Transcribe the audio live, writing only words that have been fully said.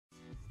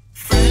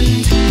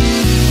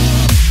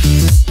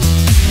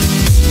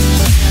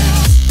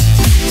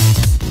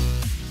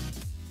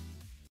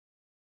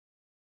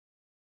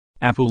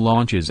Apple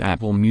launches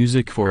Apple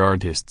Music for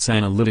Artists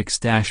Analytics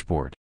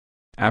Dashboard.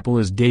 Apple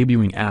is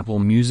debuting Apple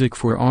Music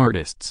for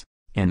Artists,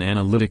 an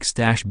analytics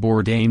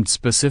dashboard aimed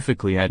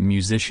specifically at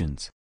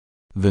musicians.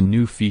 The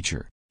new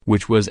feature,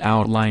 which was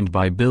outlined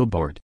by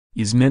Billboard,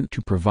 is meant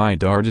to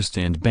provide artists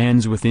and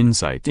bands with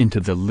insight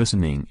into the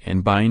listening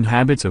and buying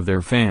habits of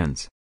their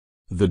fans.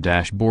 The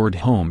dashboard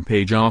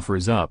homepage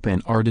offers up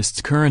an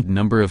artist's current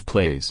number of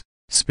plays,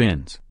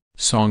 spins,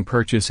 song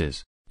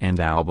purchases,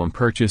 and album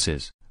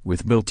purchases,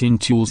 with built-in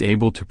tools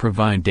able to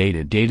provide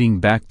data dating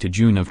back to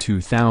June of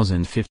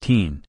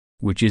 2015,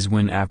 which is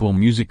when Apple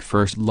Music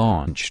first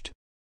launched.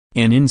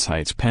 An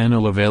insights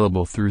panel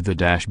available through the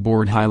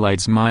dashboard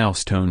highlights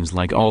milestones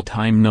like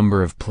all-time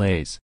number of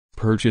plays,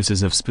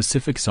 purchases of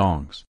specific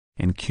songs,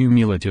 and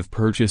cumulative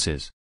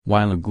purchases,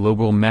 while a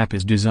global map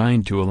is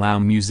designed to allow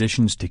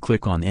musicians to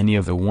click on any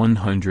of the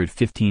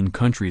 115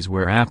 countries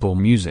where Apple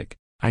Music,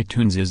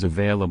 iTunes is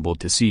available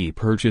to see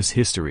purchase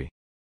history.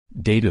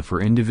 Data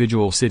for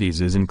individual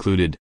cities is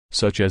included,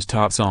 such as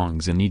top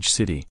songs in each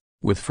city,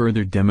 with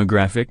further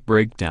demographic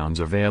breakdowns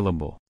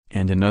available,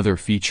 and another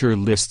feature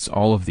lists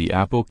all of the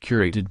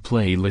Apple-curated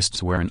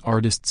playlists where an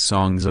artist's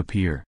songs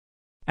appear.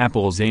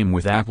 Apple's aim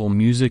with Apple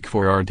Music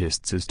for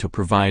Artists is to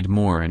provide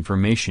more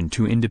information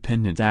to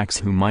independent acts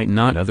who might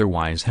not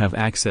otherwise have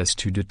access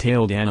to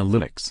detailed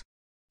analytics.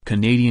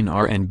 Canadian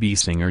R&B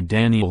singer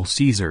Daniel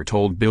Caesar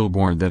told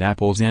Billboard that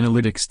Apple's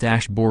analytics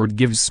dashboard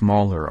gives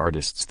smaller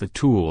artists the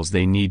tools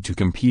they need to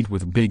compete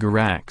with bigger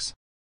acts.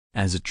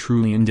 As a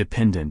truly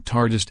independent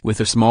artist with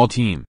a small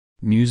team,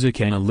 music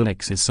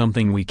analytics is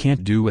something we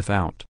can't do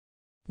without.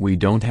 We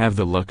don't have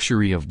the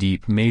luxury of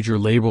deep major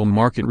label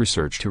market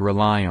research to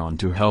rely on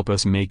to help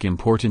us make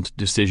important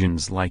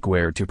decisions like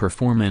where to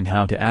perform and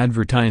how to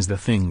advertise the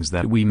things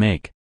that we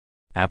make.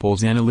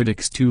 Apple's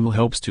analytics tool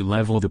helps to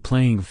level the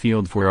playing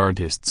field for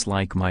artists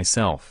like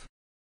myself.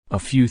 A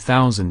few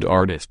thousand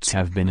artists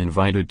have been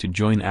invited to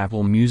join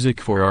Apple Music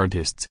for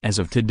Artists as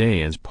of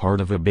today as part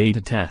of a beta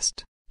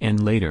test,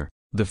 and later,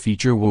 the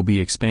feature will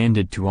be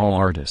expanded to all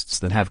artists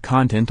that have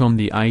content on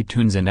the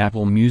iTunes and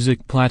Apple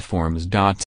Music platforms.